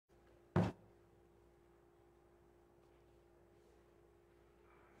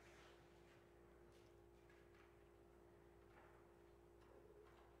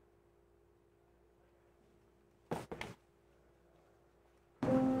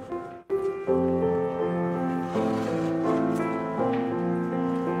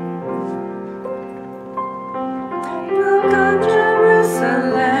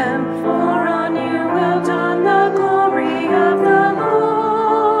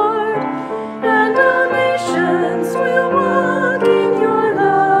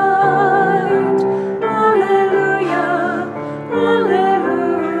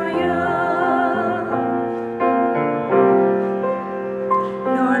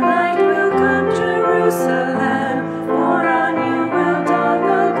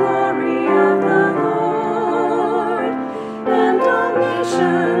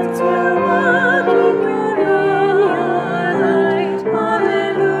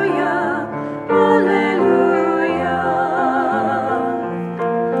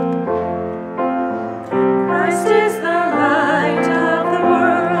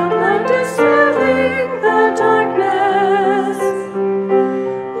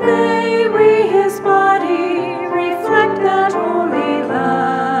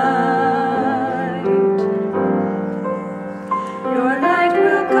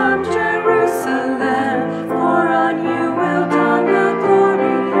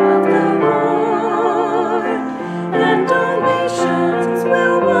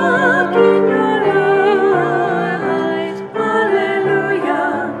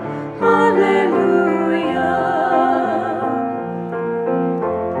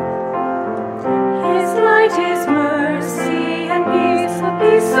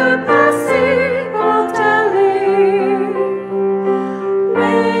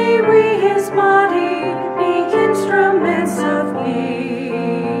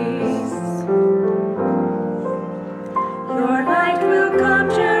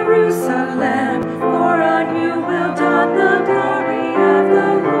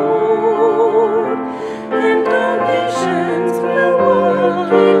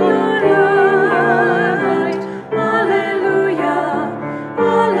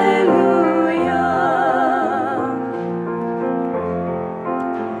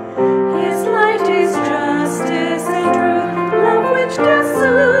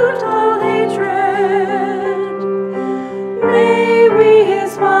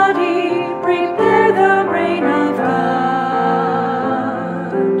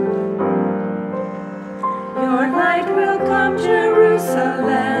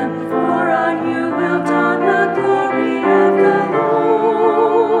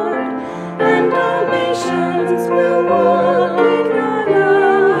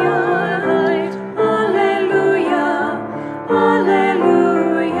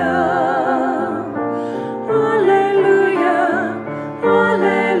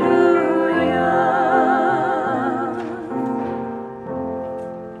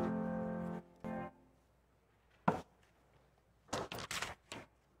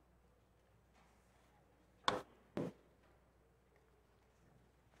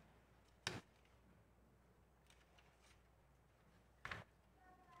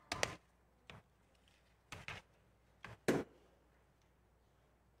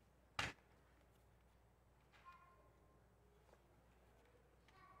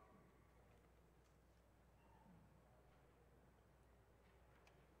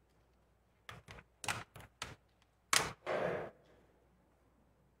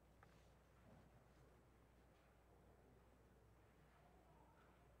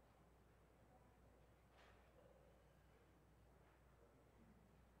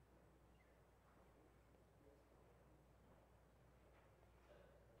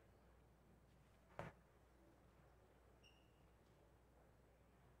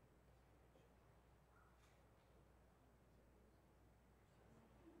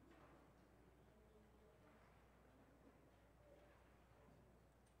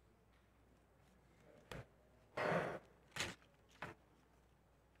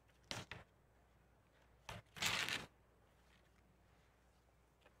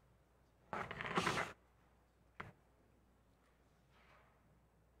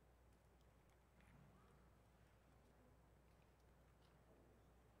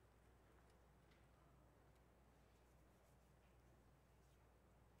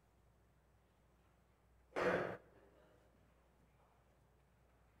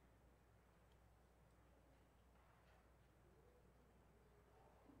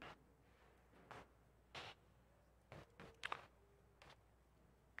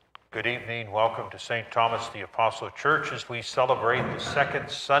Good evening. Welcome to St. Thomas the Apostle Church as we celebrate the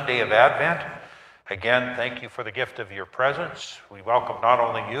second Sunday of Advent. Again, thank you for the gift of your presence. We welcome not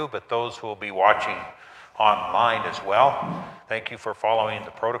only you, but those who will be watching online as well. Thank you for following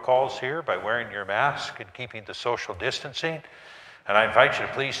the protocols here by wearing your mask and keeping the social distancing. And I invite you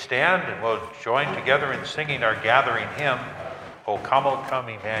to please stand and we'll join together in singing our gathering hymn, O Come,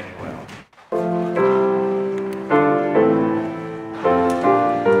 Emmanuel.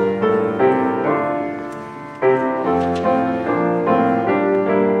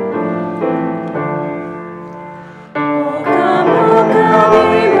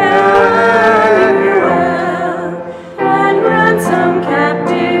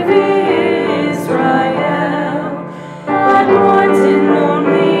 Once in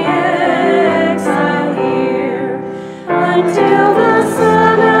lonely exile.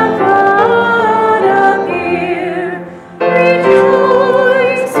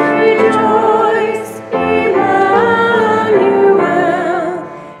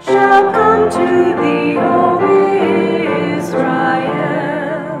 to thee, O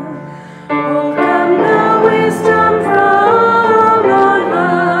Israel. O come thou wisdom from on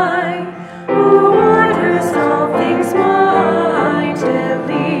high, who orderest all things mightily.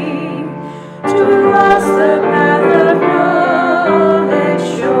 To us the path of knowledge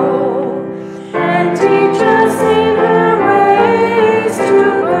show, and teach us in her ways to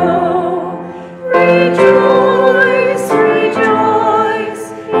go. Rejoice, rejoice,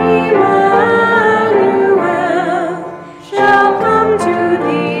 Emmanuel shall come to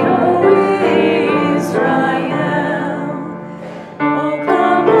thee, O Israel. O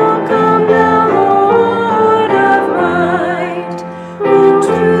come, thou Lord of might, who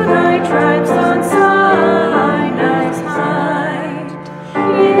to thy tribes on Sinai's height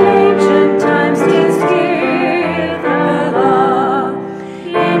in ancient times didst give the law,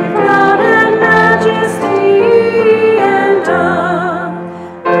 in proud and majesty and awe.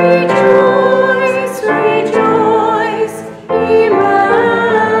 Rejoice, rejoice,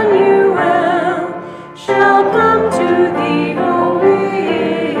 Emmanuel shall come to thee, O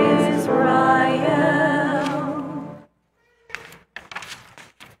Israel.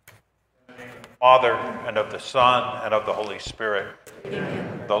 Father, and of the Son, and of the Holy Spirit.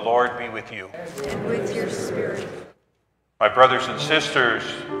 Amen. The Lord be with you. And with your spirit. My brothers and sisters,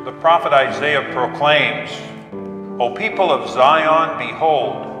 the prophet Isaiah proclaims, O people of Zion,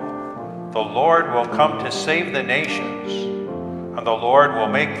 behold, the Lord will come to save the nations, and the Lord will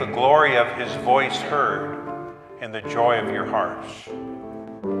make the glory of his voice heard in the joy of your hearts.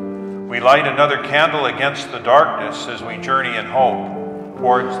 We light another candle against the darkness as we journey in hope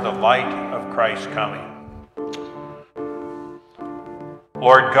towards the light of Christ's coming.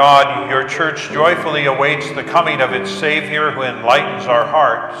 Lord God, your church joyfully awaits the coming of its Savior, who enlightens our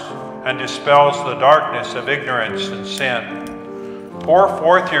hearts and dispels the darkness of ignorance and sin. Pour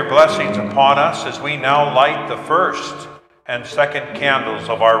forth your blessings upon us as we now light the first and second candles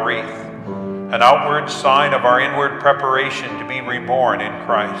of our wreath, an outward sign of our inward preparation to be reborn in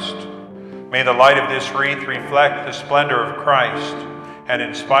Christ. May the light of this wreath reflect the splendor of Christ and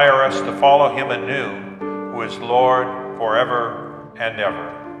inspire us to follow him anew, who is Lord forever and ever.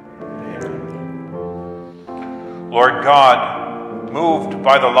 Amen. Lord God, moved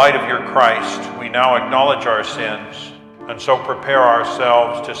by the light of your Christ, we now acknowledge our sins and so prepare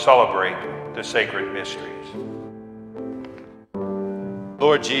ourselves to celebrate the sacred mysteries.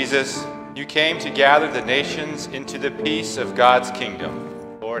 Lord Jesus, you came to gather the nations into the peace of God's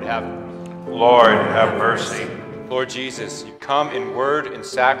kingdom. Lord, have mercy. Lord Jesus, you come in word and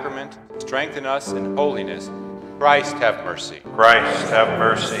sacrament, strengthen us in holiness. Christ, have mercy. Christ, have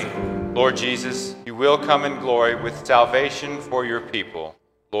mercy. Lord Jesus, you will come in glory with salvation for your people.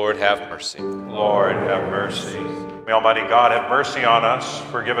 Lord, have mercy. Lord, have mercy. May Almighty God have mercy on us,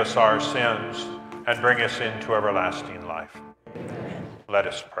 forgive us our sins, and bring us into everlasting life. Amen. Let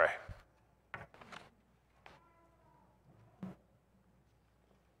us pray.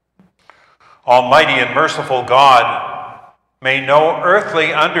 Almighty and merciful God, may no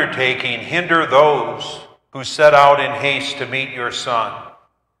earthly undertaking hinder those who set out in haste to meet your Son,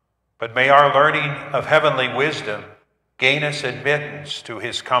 but may our learning of heavenly wisdom gain us admittance to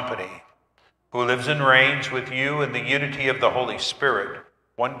his company, who lives and reigns with you in the unity of the Holy Spirit,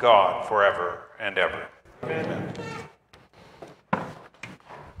 one God, forever and ever. Amen.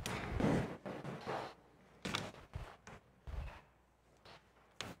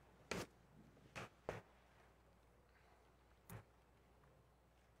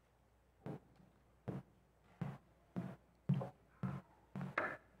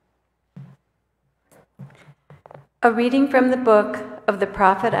 A reading from the book of the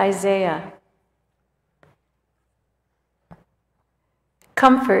prophet Isaiah.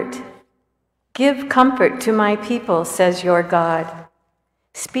 Comfort, give comfort to my people, says your God.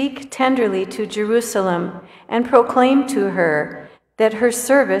 Speak tenderly to Jerusalem and proclaim to her that her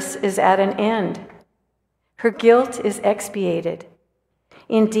service is at an end. Her guilt is expiated.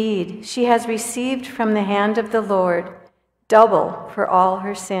 Indeed, she has received from the hand of the Lord double for all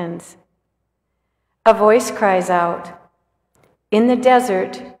her sins. A voice cries out, "In the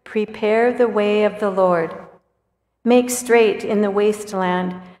desert, prepare the way of the Lord. Make straight in the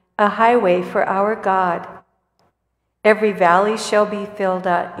wasteland a highway for our God. Every valley shall be filled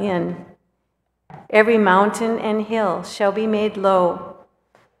in. Every mountain and hill shall be made low.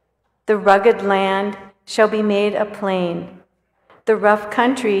 The rugged land shall be made a plain, the rough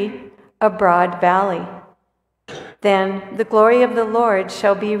country a broad valley. Then the glory of the Lord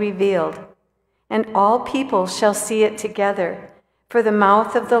shall be revealed, and all people shall see it together, for the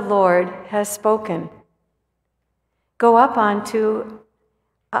mouth of the Lord has spoken. Go up onto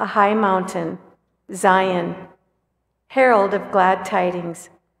a high mountain, Zion, herald of glad tidings.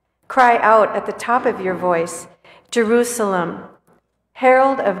 Cry out at the top of your voice, Jerusalem,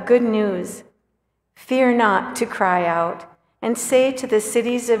 herald of good news. Fear not to cry out, and say to the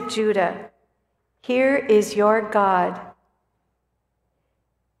cities of Judah, here is your God.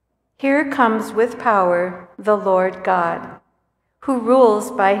 Here comes with power the Lord God, who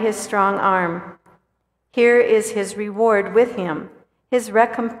rules by his strong arm. Here is his reward with him, his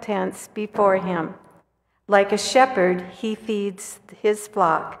recompense before him. Like a shepherd, he feeds his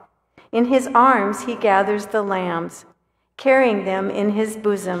flock. In his arms he gathers the lambs, carrying them in his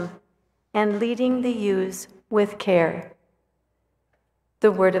bosom, and leading the ewes with care.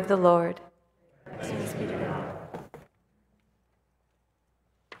 The word of the Lord. Thanks be to God.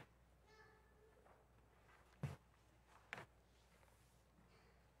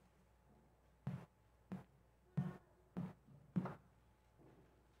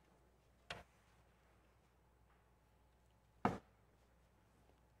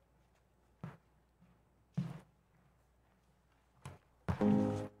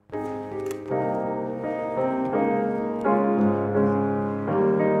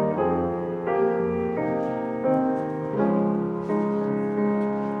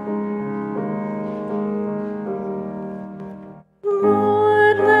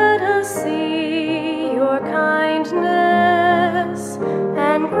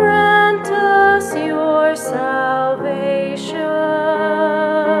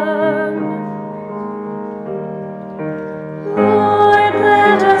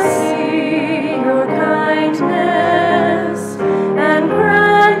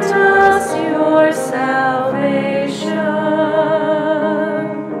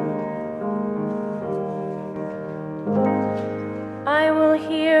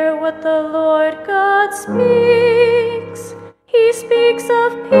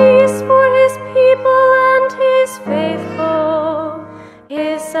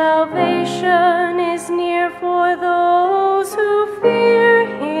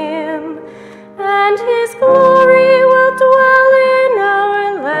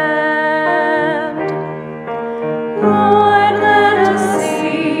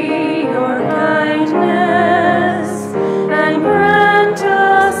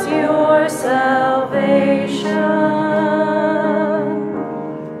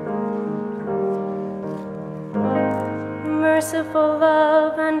 Merciful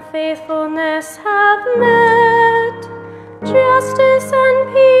love and faithfulness have met, justice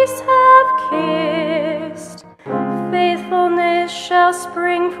and peace have kissed. Faithfulness shall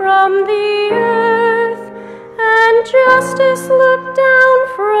spring from the earth, and justice look down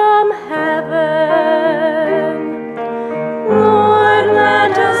from heaven. Lord,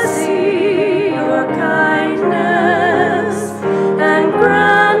 let us see your kindness, and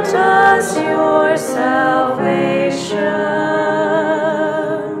grant us your salvation.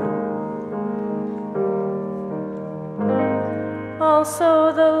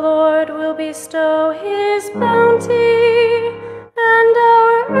 Also the Lord will bestow his bounty, and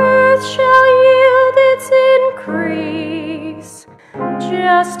our earth shall yield its increase.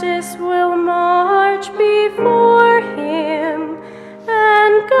 Justice will march before him,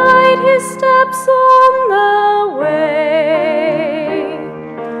 and guide his steps on the way.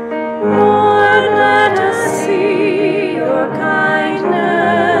 Lord, let us see your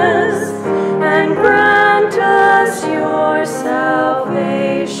kindness, and grant us your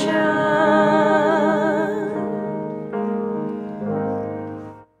salvation.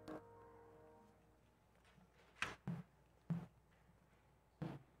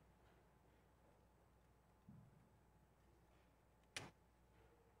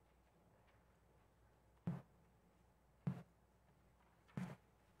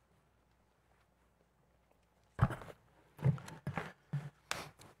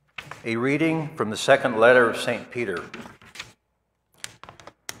 A reading from the second letter of St. Peter.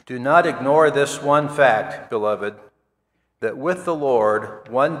 Do not ignore this one fact, beloved, that with the Lord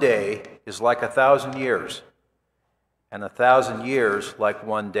 1 day is like 1,000 years, and 1,000 years like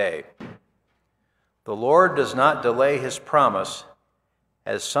 1 day. The Lord does not delay his promise,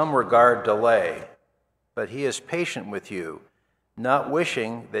 as some regard delay, but he is patient with you, not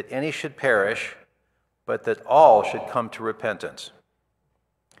wishing that any should perish, but that all should come to repentance.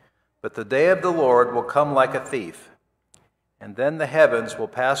 But the day of the Lord will come like a thief, and then the heavens will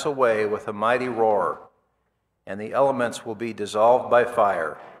pass away with a mighty roar, and the elements will be dissolved by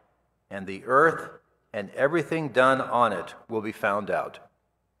fire, and the earth and everything done on it will be found out.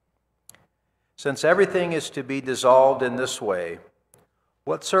 Since everything is to be dissolved in this way,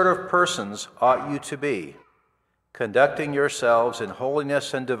 what sort of persons ought you to be? conducting yourselves in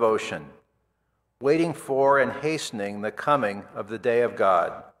holiness and devotion, waiting for and hastening the coming of the day of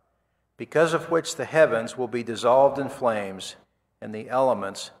God, because of which the heavens will be dissolved in flames and the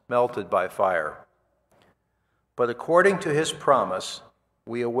elements melted by fire. But according to his promise,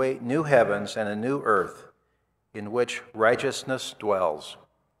 we await new heavens and a new earth, in which righteousness dwells.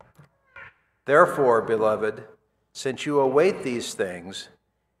 Therefore, beloved, since you await these things,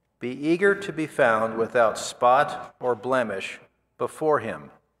 be eager to be found without spot or blemish before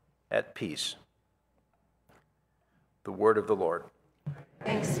him at peace. The word of the Lord.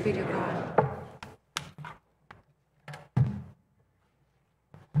 Thanks be to God.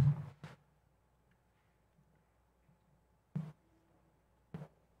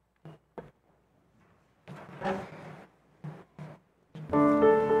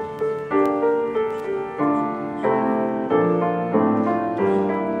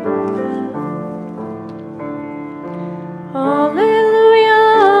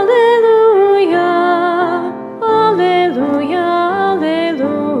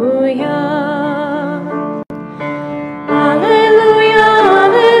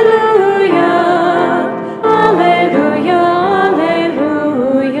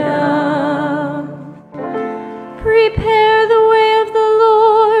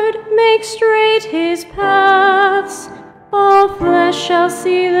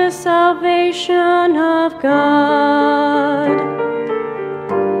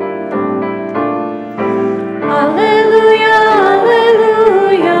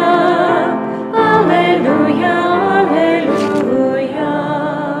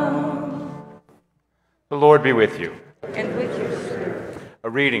 The Lord be with you. And with your spirit. A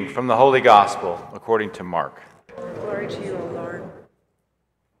reading from the Holy Gospel according to Mark. Glory to you, O Lord.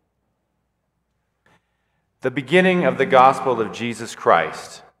 The beginning of the gospel of Jesus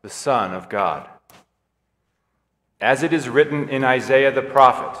Christ, the Son of God. As it is written in Isaiah the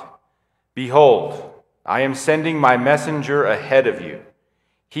prophet, "Behold, I am sending my messenger ahead of you.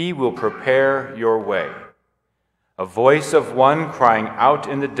 He will prepare your way." A voice of one crying out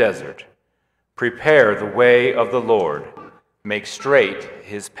in the desert, "Prepare the way of the Lord, make straight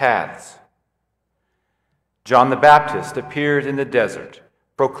his paths." John the Baptist appeared in the desert,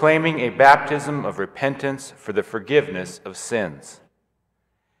 proclaiming a baptism of repentance for the forgiveness of sins.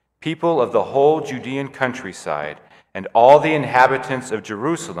 People of the whole Judean countryside and all the inhabitants of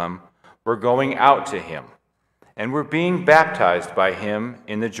Jerusalem were going out to him and were being baptized by him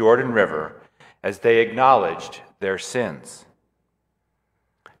in the Jordan River as they acknowledged their sins.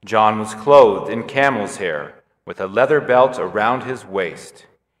 John was clothed in camel's hair with a leather belt around his waist.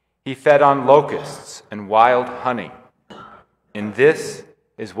 He fed on locusts and wild honey. And this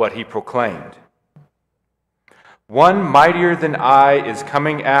is what he proclaimed: "One mightier than I is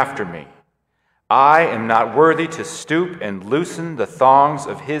coming after me. I am not worthy to stoop and loosen the thongs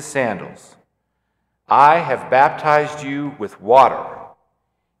of his sandals. I have baptized you with water.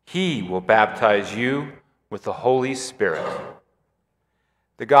 He will baptize you with the Holy Spirit."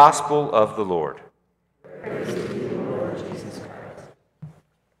 The Gospel of the Lord. Praise to you, Lord Jesus Christ.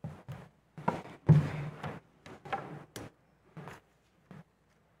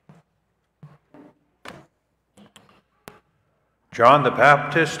 John the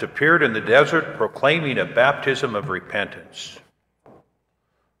Baptist appeared in the desert proclaiming a baptism of repentance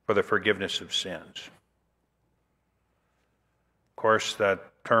for the forgiveness of sins. Of course,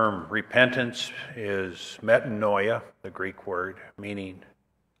 that term repentance is metanoia, the Greek word, meaning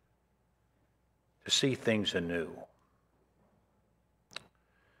to see things anew.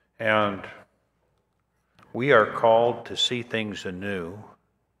 And we are called to see things anew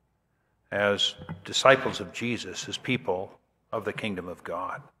as disciples of Jesus, as people of the kingdom of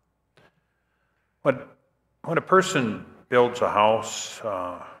God. When a person builds a house,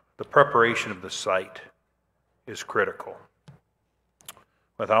 the preparation of the site is critical.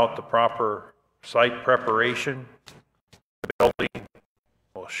 Without the proper site preparation, the building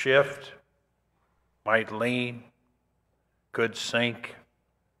will shift, might lean, could sink,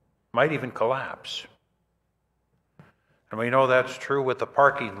 might even collapse. And we know that's true with the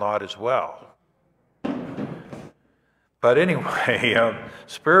parking lot as well. But anyway,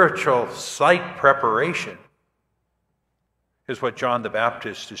 spiritual site preparation is what John the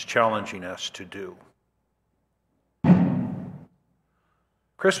Baptist is challenging us to do.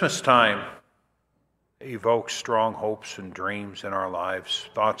 Christmas time evokes strong hopes and dreams in our lives,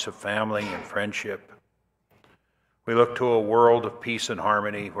 thoughts of family and friendship. We look to a world of peace and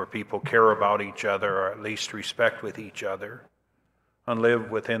harmony where people care about each other, or at least respect with each other, and live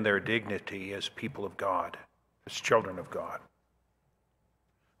within their dignity as people of God, as children of God.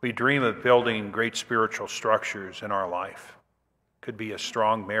 We dream of building great spiritual structures in our life. Could be a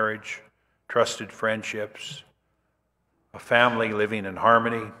strong marriage, trusted friendships, a family living in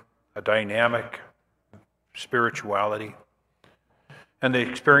harmony, a dynamic spirituality, and the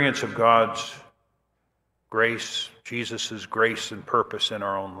experience of God's grace, Jesus' grace and purpose in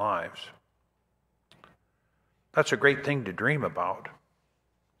our own lives. That's a great thing to dream about.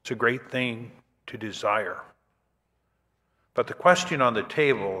 It's a great thing to desire. But the question on the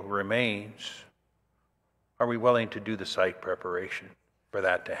table remains, are we willing to do the site preparation for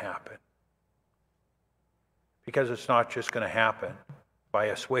that to happen? Because it's not just going to happen by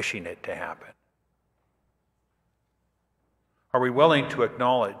us wishing it to happen. Are we willing to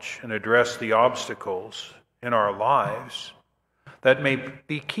acknowledge and address the obstacles in our lives that may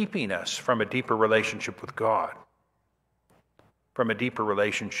be keeping us from a deeper relationship with God, from a deeper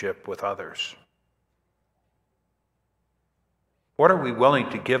relationship with others? What are we willing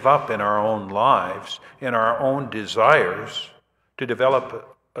to give up in our own lives, in our own desires, to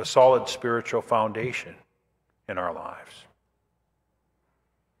develop a solid spiritual foundation in our lives?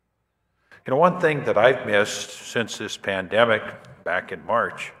 You know, one thing that I've missed since this pandemic back in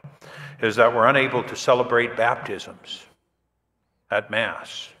March is that we're unable to celebrate baptisms at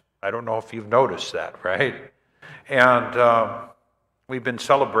Mass. I don't know if you've noticed that, right? And we've been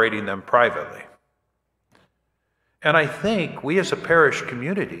celebrating them privately. And I think we as a parish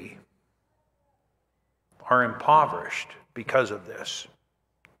community are impoverished because of this.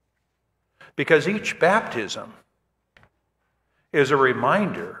 Because each baptism is a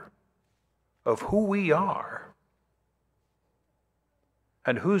reminder of who we are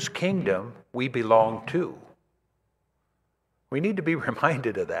and whose kingdom we belong to. We need to be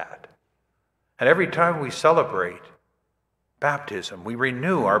reminded of that. And every time we celebrate baptism, we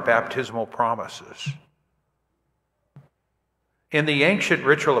renew our baptismal promises. In the ancient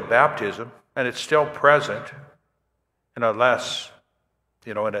ritual of baptism, and it's still present in a less,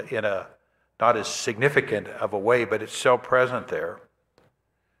 in a not as significant of a way, but it's still present there.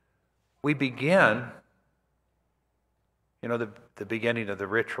 We begin, the beginning of the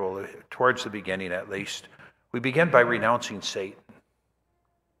ritual, towards the beginning at least, we begin by renouncing Satan.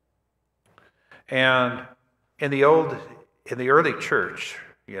 And in the early church,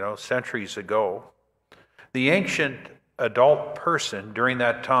 centuries ago, the ancient adult person during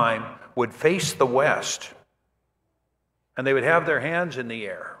that time would face the west, and they would have their hands in the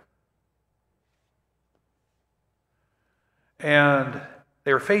air. And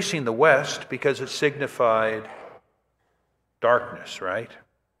they were facing the west because it signified darkness, right?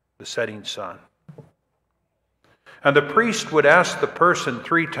 The setting sun. And the priest would ask the person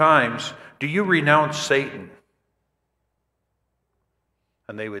 3 times, "Do you renounce Satan?"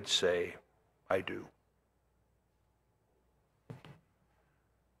 And they would say, "I do."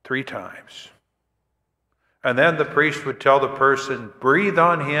 3 times. And then the priest would tell the person, "Breathe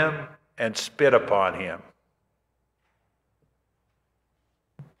on him and spit upon him."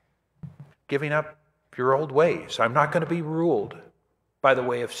 Giving up your old ways. I'm not going to be ruled by the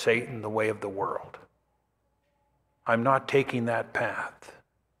way of Satan, the way of the world. I'm not taking that path.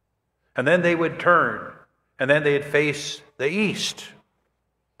 And then they would turn, and then they'd face the east.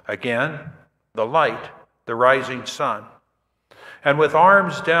 Again, the light, the rising sun. And with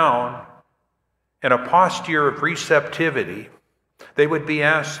arms down, in a posture of receptivity, they would be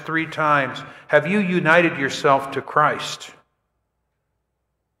asked 3 times, "Have you united yourself to Christ?"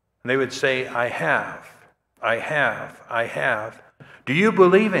 And they would say, "I have, I have, I have. Do you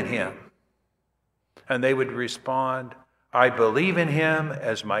believe in him?" And they would respond, "I believe in him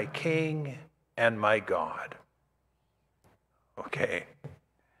as my King and my God." Okay.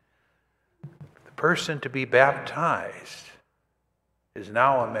 The person to be baptized is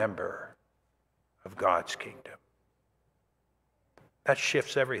now a member of God's kingdom. That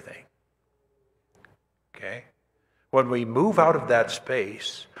shifts everything. Okay? When we move out of that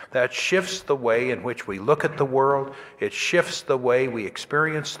space, that shifts the way in which we look at the world. It shifts the way we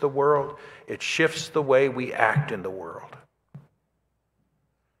experience the world. It shifts the way we act in the world.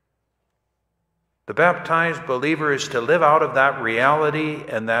 The baptized believer is to live out of that reality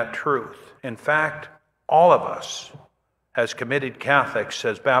and that truth. In fact, all of us, as committed Catholics,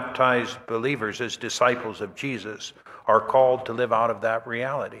 as baptized believers, as disciples of Jesus, are called to live out of that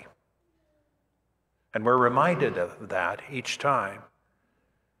reality. And we're reminded of that each time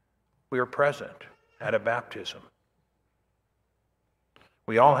we are present at a baptism.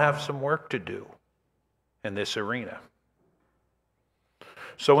 We all have some work to do in this arena.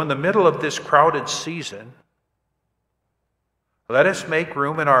 So in the middle of this crowded season, let us make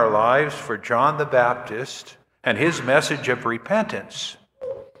room in our lives for John the Baptist and his message of repentance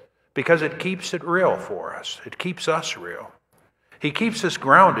because it keeps it real for us. It keeps us real. He keeps us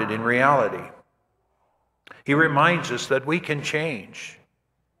grounded in reality. He reminds us that we can change.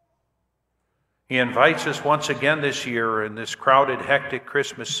 He invites us once again this year in this crowded, hectic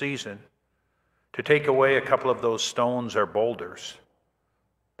Christmas season to take away a couple of those stones or boulders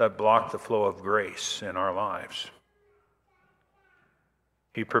that block the flow of grace in our lives.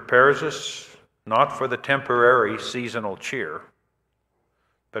 He prepares us not for the temporary seasonal cheer,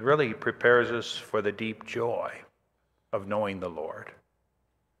 but really he prepares us for the deep joy of knowing the Lord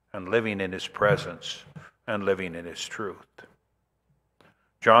and living in his presence and living in his truth.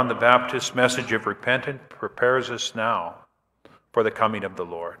 John the Baptist's message of repentance prepares us now for the coming of the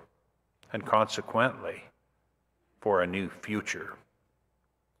Lord and consequently for a new future.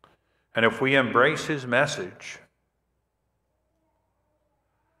 And if we embrace his message,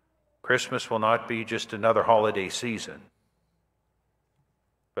 Christmas will not be just another holiday season,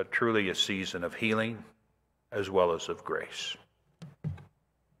 but truly a season of healing as well as of grace.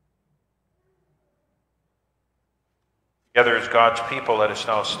 Together as God's people, let us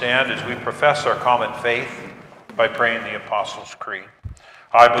now stand as we profess our common faith by praying the Apostles' Creed.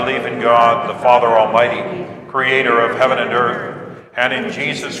 I believe in God, the Father Almighty, creator of heaven and earth, and in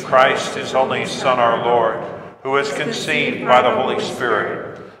Jesus Christ, his only Son, our Lord, who was conceived by the Holy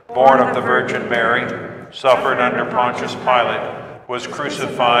Spirit, born of the Virgin Mary, suffered under Pontius Pilate, was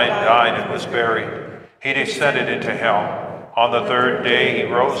crucified, died, and was buried. He descended into hell. On the third day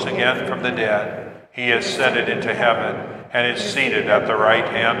he rose again from the dead. He ascended into heaven and is seated at the right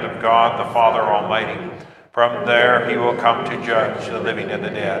hand of God the Father Almighty. From there he will come to judge the living and the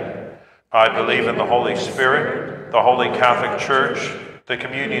dead. I believe in the Holy Spirit, the Holy Catholic Church, the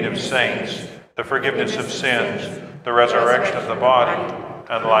communion of saints, the forgiveness of sins, the resurrection of the body,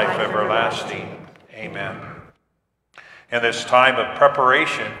 and life everlasting. Amen. In this time of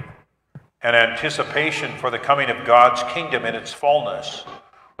preparation and anticipation for the coming of God's kingdom in its fullness,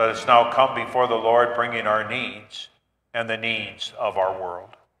 let us now come before the Lord, bringing our needs and the needs of our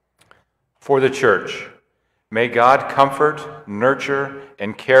world. For the Church, may God comfort, nurture,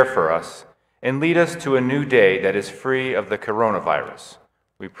 and care for us, and lead us to a new day that is free of the coronavirus.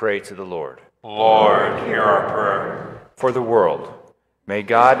 We pray to the Lord. Lord, hear our prayer. For the world, may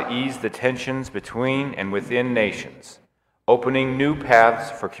God ease the tensions between and within nations, opening new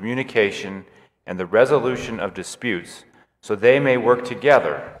paths for communication and the resolution of disputes, so they may work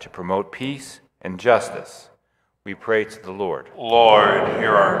together to promote peace and justice. We pray to the Lord. Lord,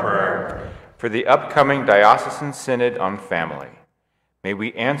 hear our prayer. For the upcoming Diocesan Synod on Family, may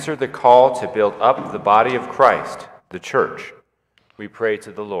we answer the call to build up the body of Christ, the Church. We pray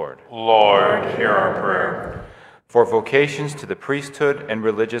to the Lord. Lord, hear our prayer. For vocations to the priesthood and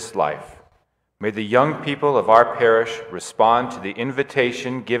religious life, may the young people of our parish respond to the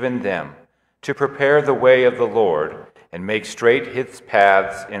invitation given them to prepare the way of the Lord and make straight his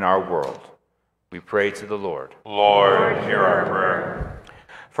paths in our world. We pray to the Lord. Lord, hear our prayer.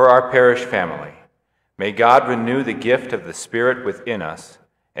 For our parish family, may God renew the gift of the Spirit within us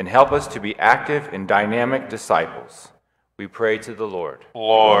and help us to be active and dynamic disciples. We pray to the Lord.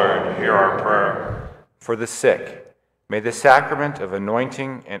 Lord, hear our prayer. For the sick, may the sacrament of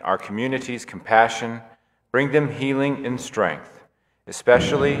anointing and our community's compassion bring them healing and strength,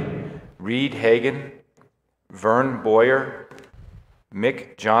 especially Reed Hagen, Vern Boyer,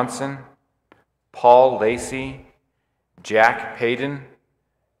 Mick Johnson, Paul Lacey, Jack Payton,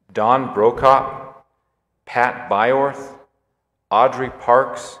 Don Brokop, Pat Byorth, Audrey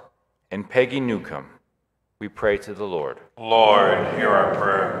Parks, and Peggy Newcomb. We pray to the Lord. Lord, hear our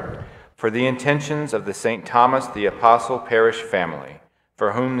prayer. For the intentions of the St. Thomas the Apostle Parish family,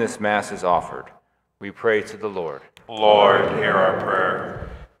 for whom this Mass is offered, we pray to the Lord. Lord, hear our prayer.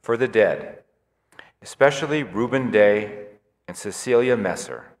 For the dead, especially Reuben Day and Cecilia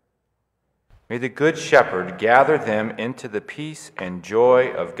Messer, may the Good Shepherd gather them into the peace and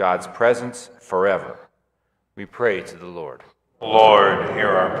joy of God's presence forever. We pray to the Lord. Lord, hear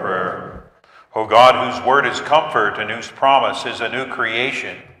our prayer. O God, whose word is comfort and whose promise is a new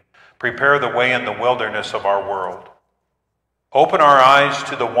creation, prepare the way in the wilderness of our world. Open our eyes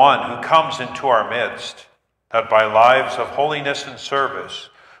to the one who comes into our midst, that by lives of holiness and service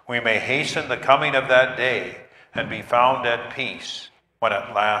we may hasten the coming of that day and be found at peace when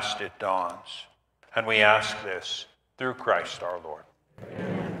at last it dawns. And we ask this through Christ our Lord.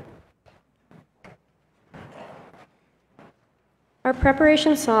 Amen. Our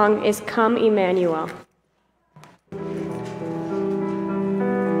preparation song is Come Emmanuel.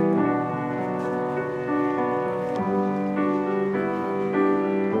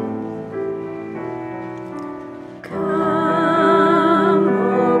 Come,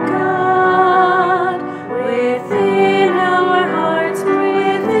 O God.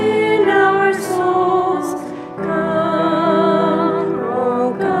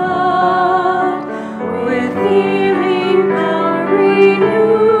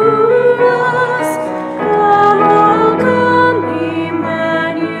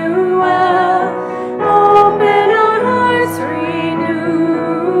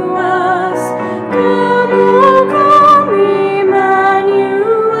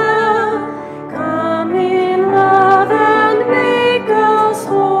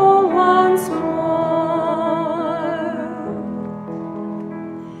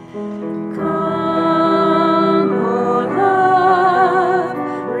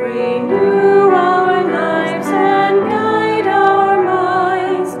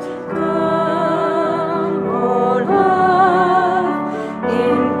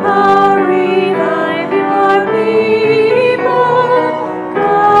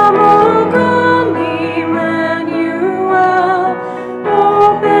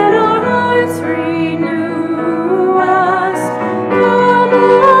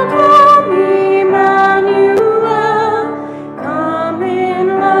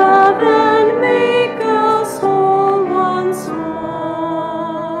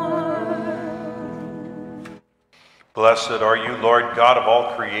 Blessed are you, Lord God of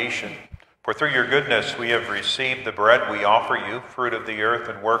all creation, for through your goodness we have received the bread we offer you, fruit of the earth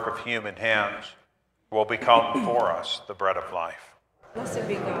and work of human hands, will become for us the bread of life. Blessed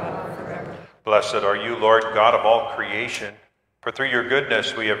be God forever. Blessed are you, Lord God of all creation, for through your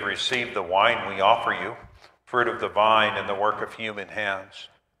goodness we have received the wine we offer you, fruit of the vine and the work of human hands,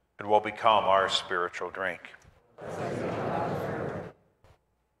 and will become our spiritual drink.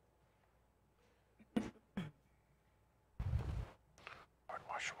 Lord,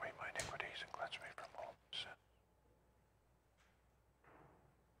 wash away my iniquities and cleanse me from all sin.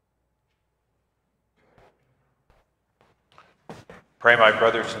 Pray, my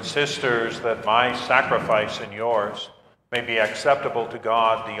brothers and sisters, that my sacrifice and yours may be acceptable to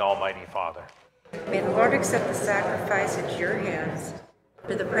God, the Almighty Father. May the Lord accept the sacrifice at your hands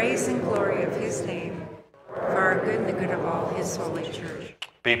for the praise and glory of his name, for our good and the good of all his holy church.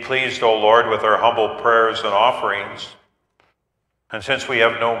 Be pleased, O Lord, with our humble prayers and offerings. And since we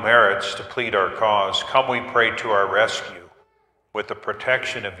have no merits to plead our cause, come, we pray, to our rescue with the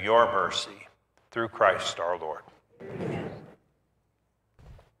protection of your mercy through Christ our Lord. Amen.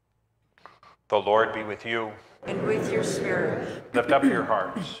 The Lord be with you. And with your spirit, Lift up your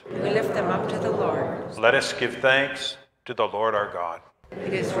hearts. we lift them up to the Lord. Let us give thanks to the Lord our God.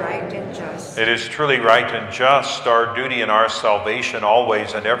 It is right and just. It is truly right and just, our duty and our salvation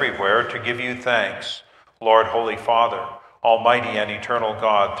always and everywhere, to give you thanks, Lord, Holy Father, Almighty and eternal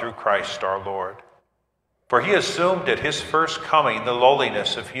God, through Christ our Lord. For he assumed at his first coming the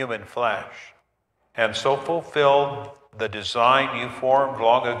lowliness of human flesh, and so fulfilled the design you formed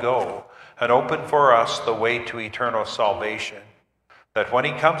long ago, and opened for us the way to eternal salvation, that when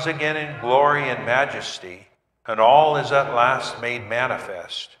he comes again in glory and majesty, and all is at last made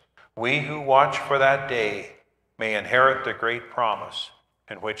manifest, we who watch for that day may inherit the great promise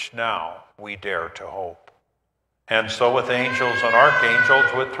in which now we dare to hope. And so with angels and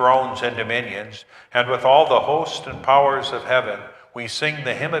archangels, with thrones and dominions, and with all the hosts and powers of heaven, we sing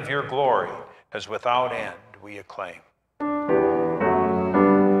the hymn of your glory, as without end we acclaim.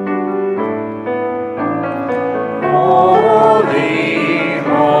 Holy,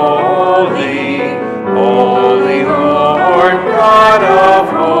 holy, holy Lord God of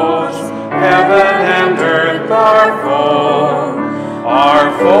hosts, heaven and earth are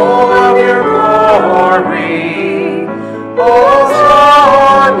full of your glory.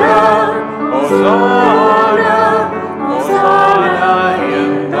 Hosanna, Hosanna, Hosanna in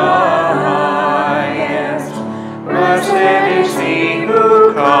the highest. Blessed is he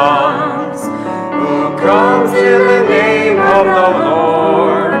who comes in the name of the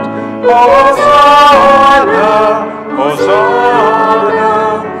Lord. Hosanna, Hosanna,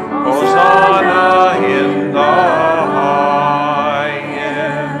 Hosanna in the highest.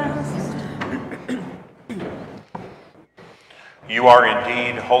 You are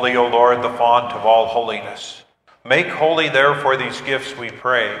indeed holy, O Lord, the font of all holiness. Make holy, therefore, these gifts, we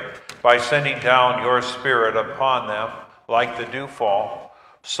pray, by sending down your Spirit upon them like the dewfall,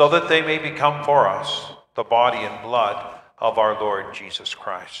 so that they may become for us the body and blood of our Lord Jesus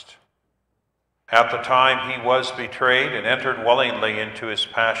Christ. At the time he was betrayed and entered willingly into his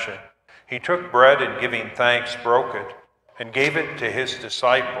passion, he took bread and giving thanks broke it and gave it to his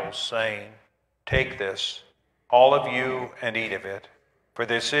disciples, saying, "Take this, all of you, and eat of it, for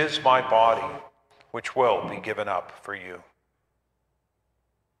this is my body, which will be given up for you."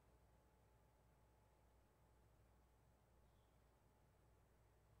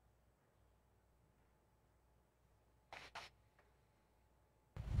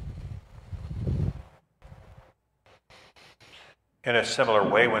 In a similar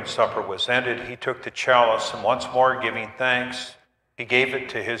way, when supper was ended, he took the chalice, and once more giving thanks, he gave it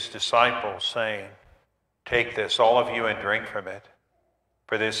to his disciples, saying, "Take this, all of you, and drink from it,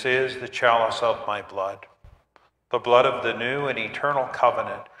 for this is the chalice of my blood, the blood of the new and eternal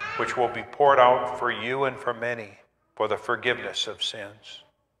covenant, which will be poured out for you and for many for the forgiveness of sins.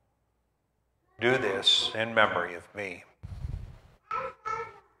 Do this in memory of me."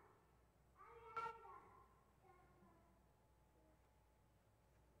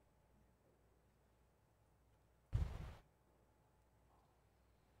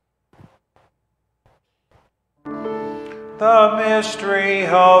 The mystery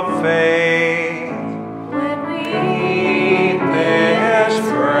of faith. When we Eat this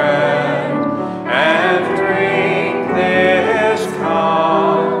bread and drink this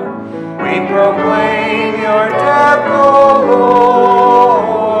cup, we proclaim your death, O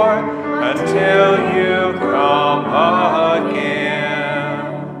Lord, until you come again.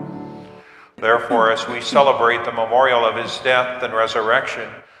 Therefore, as we celebrate the memorial of his death and resurrection,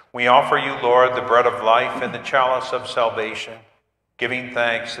 We offer you, Lord, the bread of life and the chalice of salvation, giving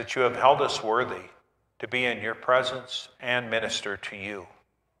thanks that you have held us worthy to be in your presence and minister to you.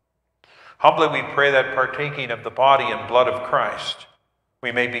 Humbly we pray that partaking of the body and blood of Christ,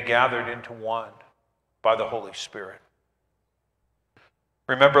 we may be gathered into one by the Holy Spirit.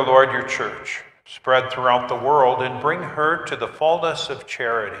 Remember, Lord, your church, spread throughout the world, and bring her to the fullness of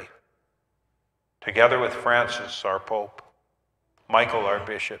charity, together with Francis, our Pope, Michael, our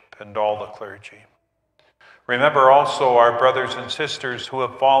Bishop, and all the clergy. Remember also our brothers and sisters who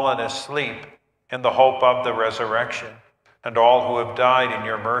have fallen asleep in the hope of the resurrection, and all who have died in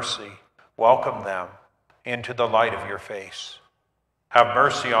your mercy. Welcome them into the light of your face. Have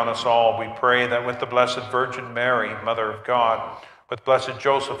mercy on us all, we pray, that with the Blessed Virgin Mary, Mother of God, with Blessed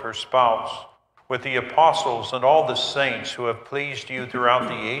Joseph, her spouse, with the apostles and all the saints who have pleased you throughout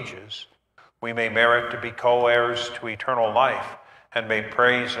the ages, we may merit to be co-heirs to eternal life, and may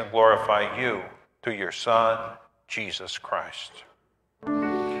praise and glorify you through your Son, Jesus Christ.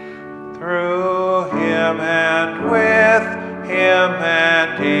 Through him and with him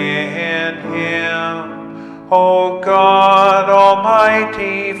and in him, O God,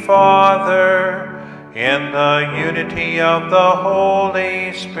 Almighty Father, in the unity of the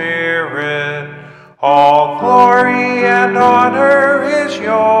Holy Spirit, all glory and honor is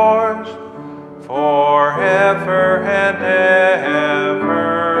yours forever and ever.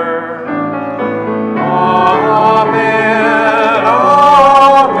 Amen, amen,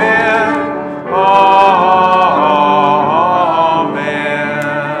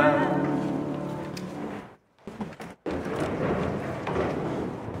 amen.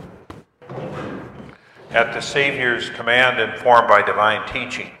 At the Savior's command, informed by divine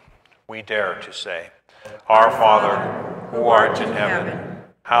teaching, we dare to say, Our Father, who art in heaven,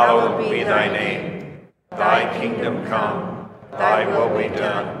 hallowed be thy name. Thy kingdom come, thy will be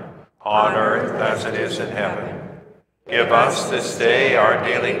done, on earth as it is in heaven. Give us this day our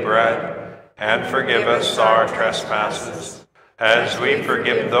daily bread, and forgive us our trespasses, as we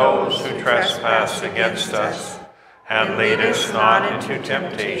forgive those who trespass against us. And lead us not into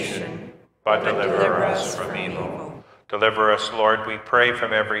temptation, but deliver us from evil. Deliver us, Lord, we pray,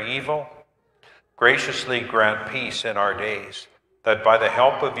 from every evil. Graciously grant peace in our days, that by the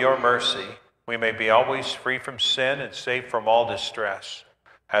help of your mercy we may be always free from sin and safe from all distress,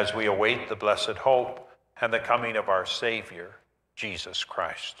 as we await the blessed hope and the coming of our Savior, Jesus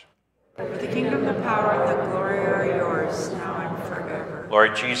Christ. The kingdom, the power, and the glory are yours, now and forever.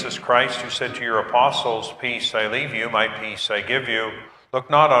 Lord Jesus Christ, who said to your apostles, Peace I leave you, my peace I give you, look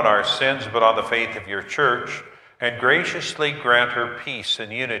not on our sins, but on the faith of your church, and graciously grant her peace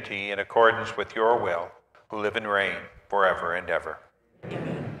and unity in accordance with your will, who live and reign forever and ever.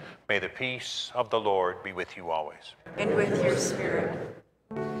 Amen. May the peace of the Lord be with you always. And with your spirit.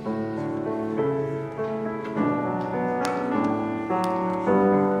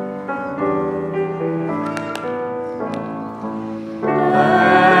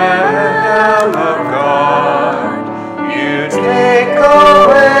 Lamb of God, you take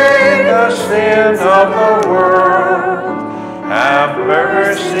away the sin of the world. Have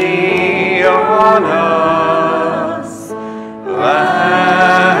mercy on us.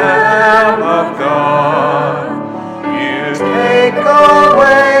 Lamb of God, you take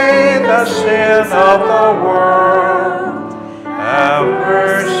away the sin of the world. Have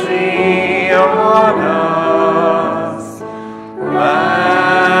mercy on us.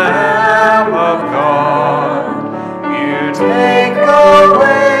 Lamb of God, you take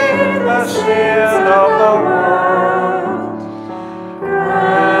away the sin of the world.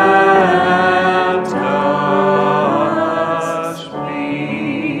 Grant us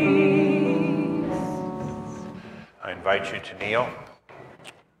peace. I invite you to kneel.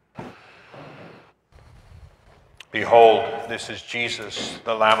 Behold, this is Jesus,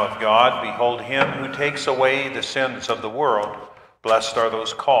 the Lamb of God. Behold him who takes away the sins of the world. Blessed are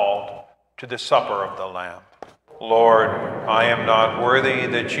those called to the supper of the Lamb. Lord, I am not worthy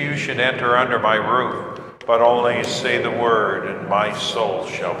that you should enter under my roof, but only say the word, and my soul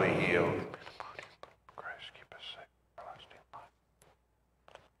shall be healed. Christ, keep us safe, everlasting life.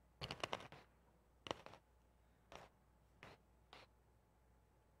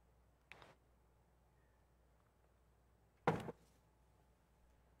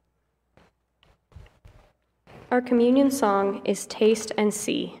 Our communion song is Taste and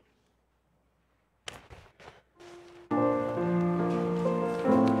See.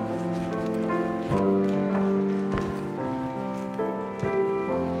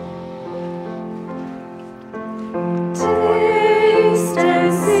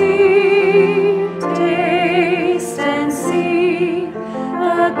 Taste and see,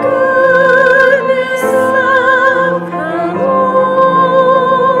 the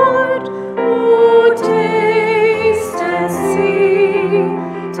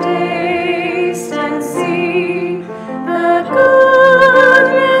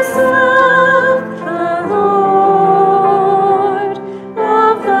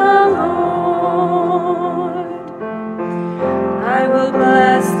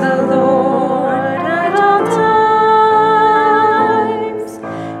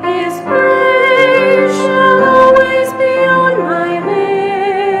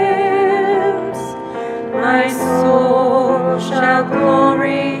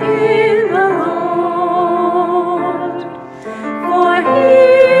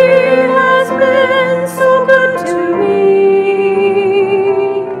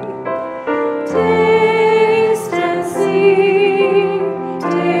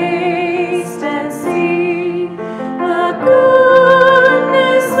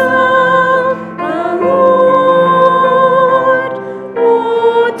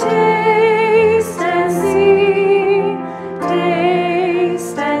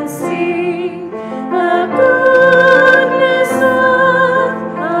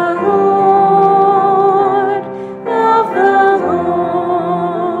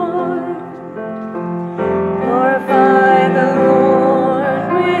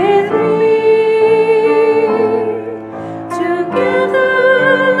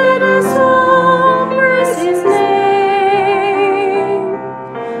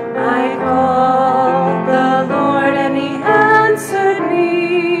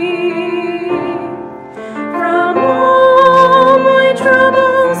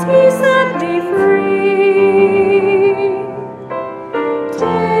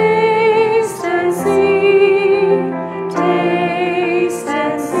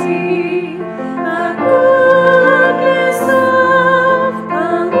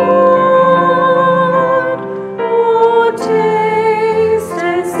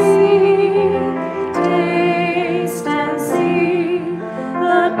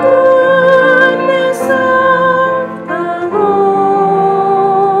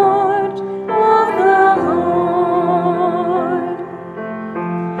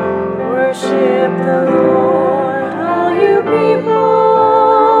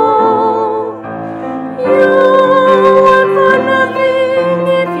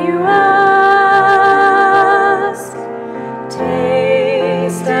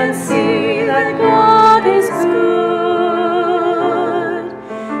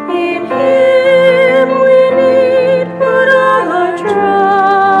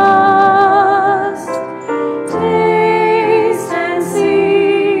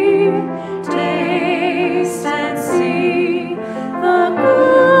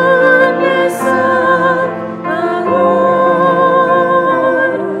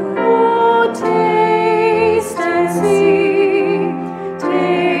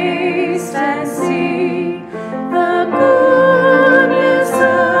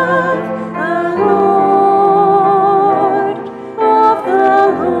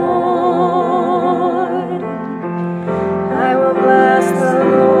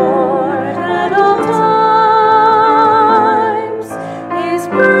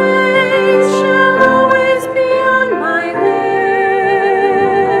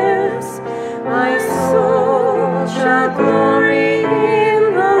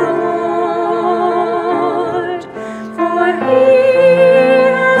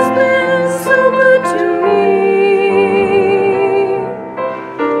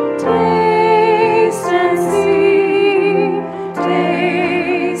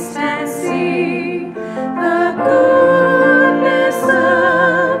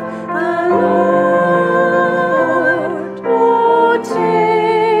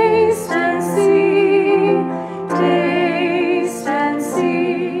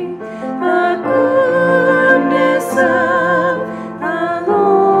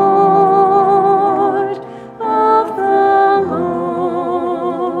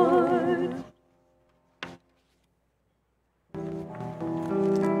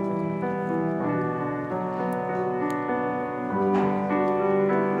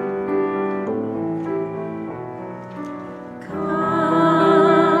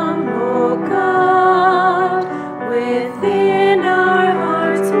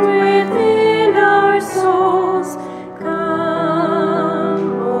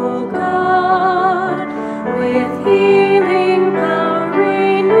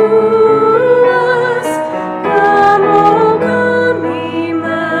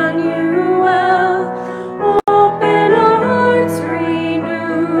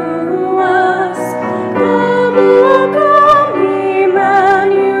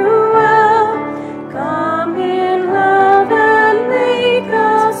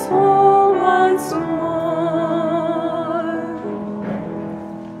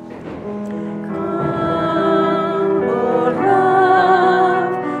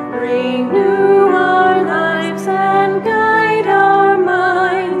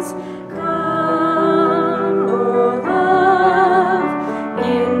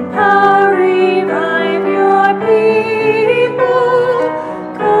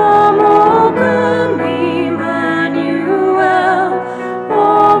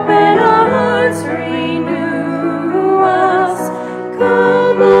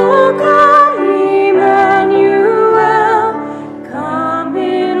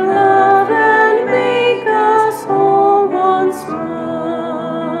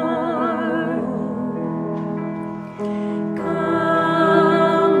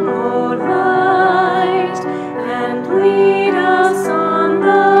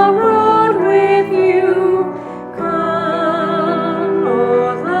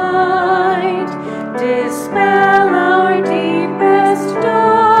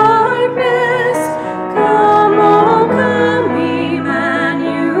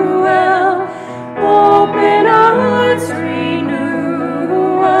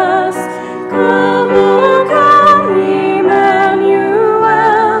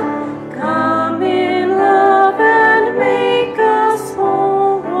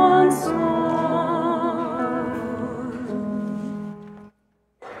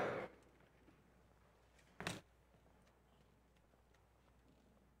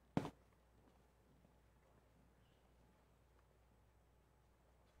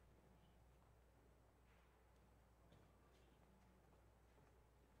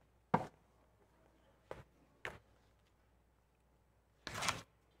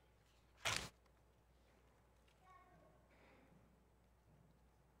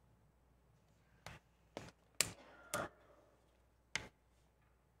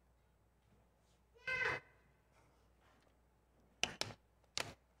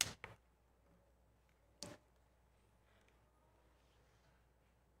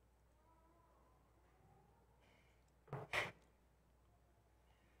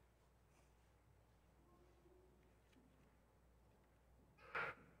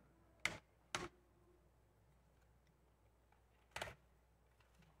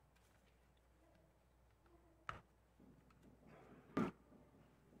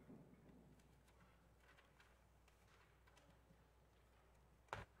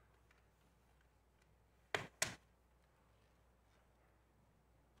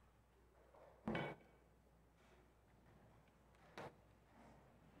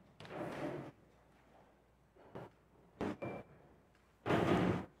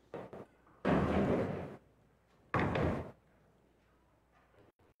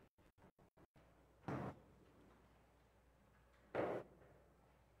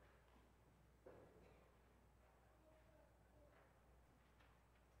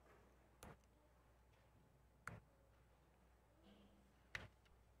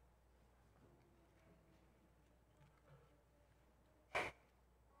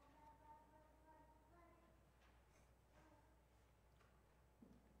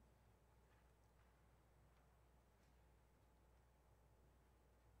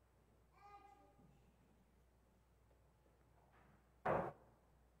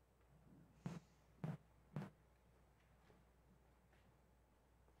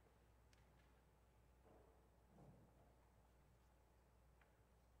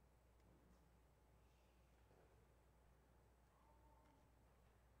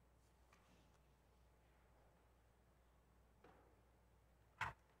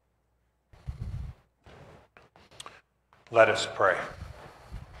Let us pray.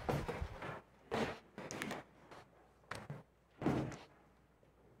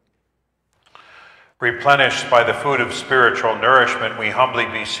 Replenished by the food of spiritual nourishment, we humbly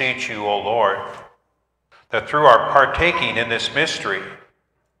beseech you, O Lord, that through our partaking in this mystery,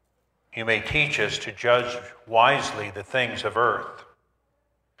 you may teach us to judge wisely the things of earth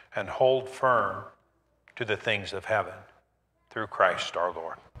and hold firm to the things of heaven, through Christ our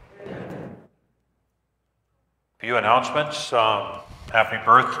Lord. A few announcements. Happy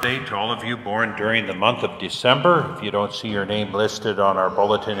birthday to all of you born during the month of December. If you don't see your name listed on our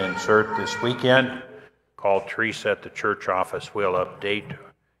bulletin insert this weekend, call Teresa at the church office. We'll update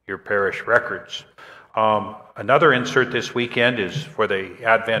your parish records. Another insert this weekend is for the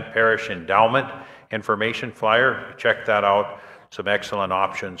Advent Parish Endowment information flyer. Check that out. Some excellent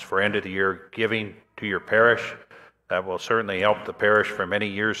options for end of the year giving to your parish. That will certainly help the parish for many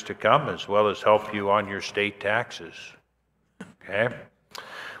years to come, as well as help you on your state taxes. Okay.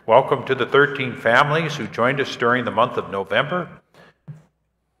 Welcome to the 13 families who joined us during the month of November.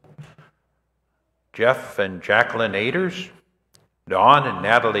 Jeff and Jacqueline Aders, Dawn and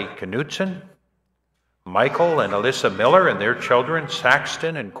Natalie Knutson, Michael and Alyssa Miller and their children,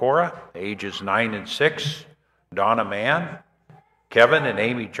 Saxton and Cora, ages 9 and 6, Donna Mann, Kevin and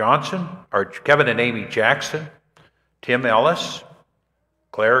Amy Jackson, Tim Ellis,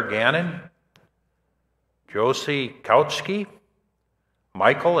 Claire Gannon, Josie Kautsky,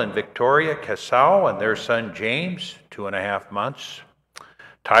 Michael and Victoria Casau and their son James, 2.5 months,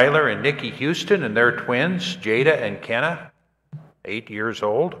 Tyler and Nikki Houston and their twins, Jada and Kenna, 8 years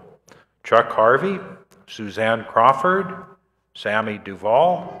old, Chuck Harvey, Suzanne Crawford, Sammy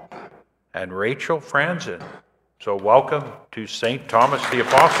Duvall, and Rachel Franzen. So welcome to St. Thomas the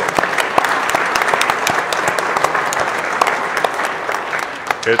Apostle.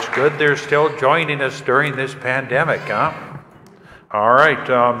 It's good they're still joining us during this pandemic, huh? All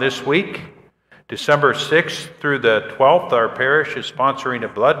right, this week, December 6th through the 12th, our parish is sponsoring a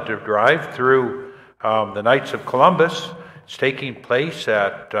blood drive through the Knights of Columbus. It's taking place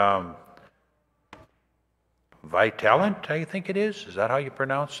at Vitalent, I think it is. Is that how you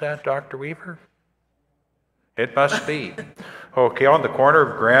pronounce that, Dr. Weaver? It must be. Okay, on the corner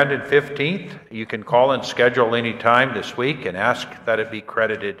of Grand and 15th, you can call and schedule any time this week and ask that it be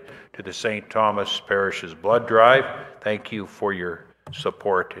credited to the St. Thomas Parish's blood drive. Thank you for your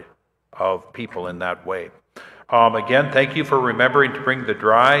support of people in that way. Again, thank you for remembering to bring the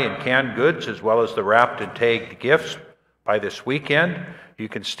dry and canned goods as well as the wrapped and tagged gifts by this weekend. You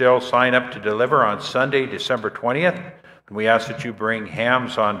can still sign up to deliver on Sunday, December 20th. And we ask that you bring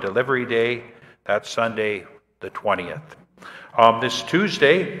hams on delivery day, that's Sunday the 20th. This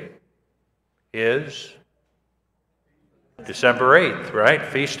Tuesday is December 8th, right?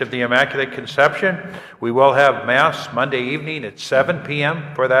 Feast of the Immaculate Conception. We will have Mass Monday evening at 7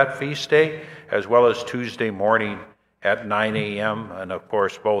 p.m. for that feast day, as well as Tuesday morning at 9 a.m. And of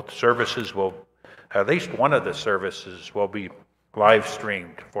course, both services will, at least one of the services will be live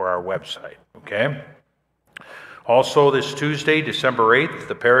streamed for our website, okay? Also this Tuesday, December 8th,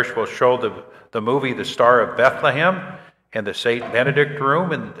 the parish will show the movie The Star of Bethlehem in the St. Benedict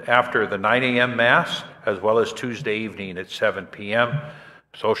room and after the 9 a.m. Mass, as well as Tuesday evening at 7 p.m.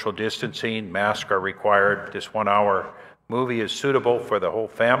 Social distancing, masks are required. This 1-hour movie is suitable for the whole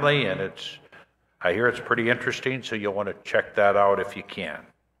family, and I hear it's pretty interesting, so you'll want to check that out if you can.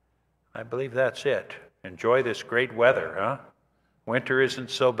 I believe that's it. Enjoy this great weather, huh? Winter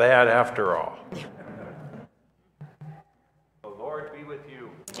isn't so bad after all. The Lord be with you.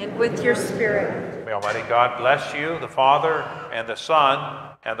 And with your spirit. May Almighty God bless you, the Father, and the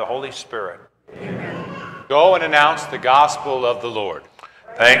Son, and the Holy Spirit. Amen. Go and announce the gospel of the Lord.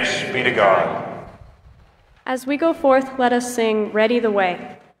 Thanks be to God. As we go forth, let us sing Ready the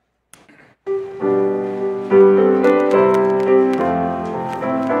Way.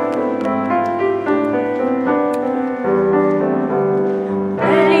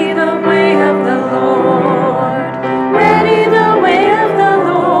 Ready the way of the Lord. Ready the way of the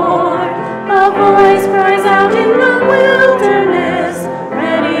Lord. A voice cries out in the wilderness.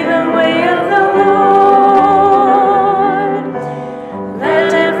 Ready the way of the Lord.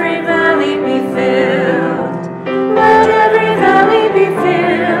 Let every valley be filled. Let every valley be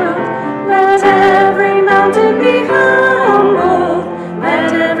filled.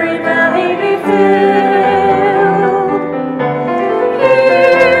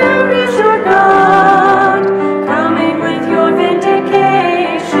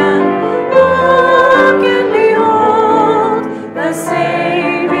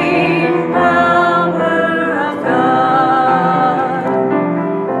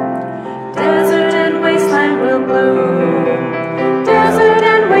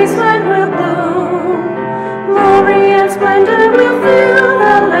 splendor will fill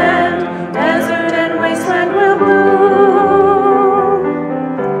the land, desert and wasteland will bloom.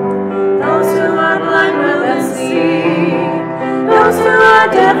 Those who are blind will then see, those who are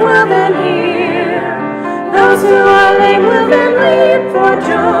deaf will then hear, those who are lame will then leap for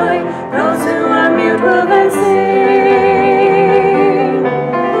joy, those who are mute will then sing.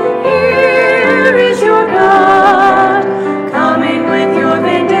 Here is your God, coming with your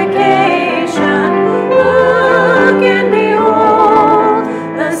vindication. Look and behold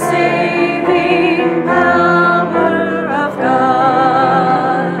the saving power of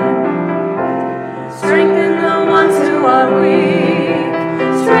God. Strengthen the ones who are weak,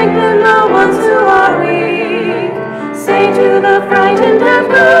 strengthen the ones who are weak. Say to the frightened, have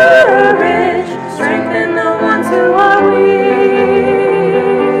courage, strengthen the ones who are weak.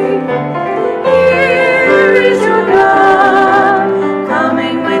 Here is your God,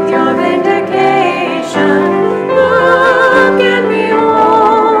 coming with your vindication. Look and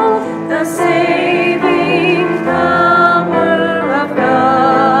behold the saving power of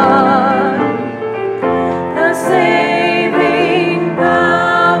God. The saving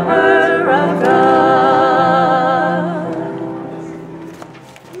power of God.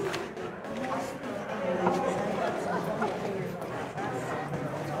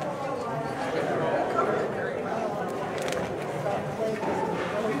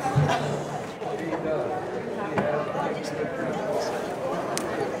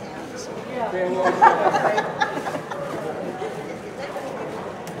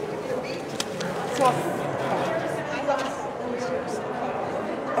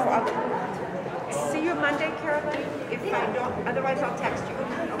 See you Monday, Caroline. If I don't, otherwise I'll text you.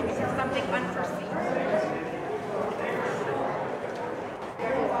 Okay, so something unforeseen.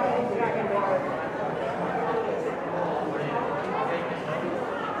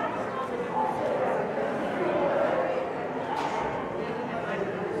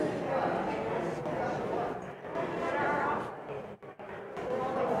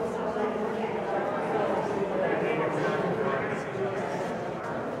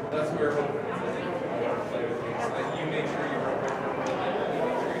 That's where you make sure you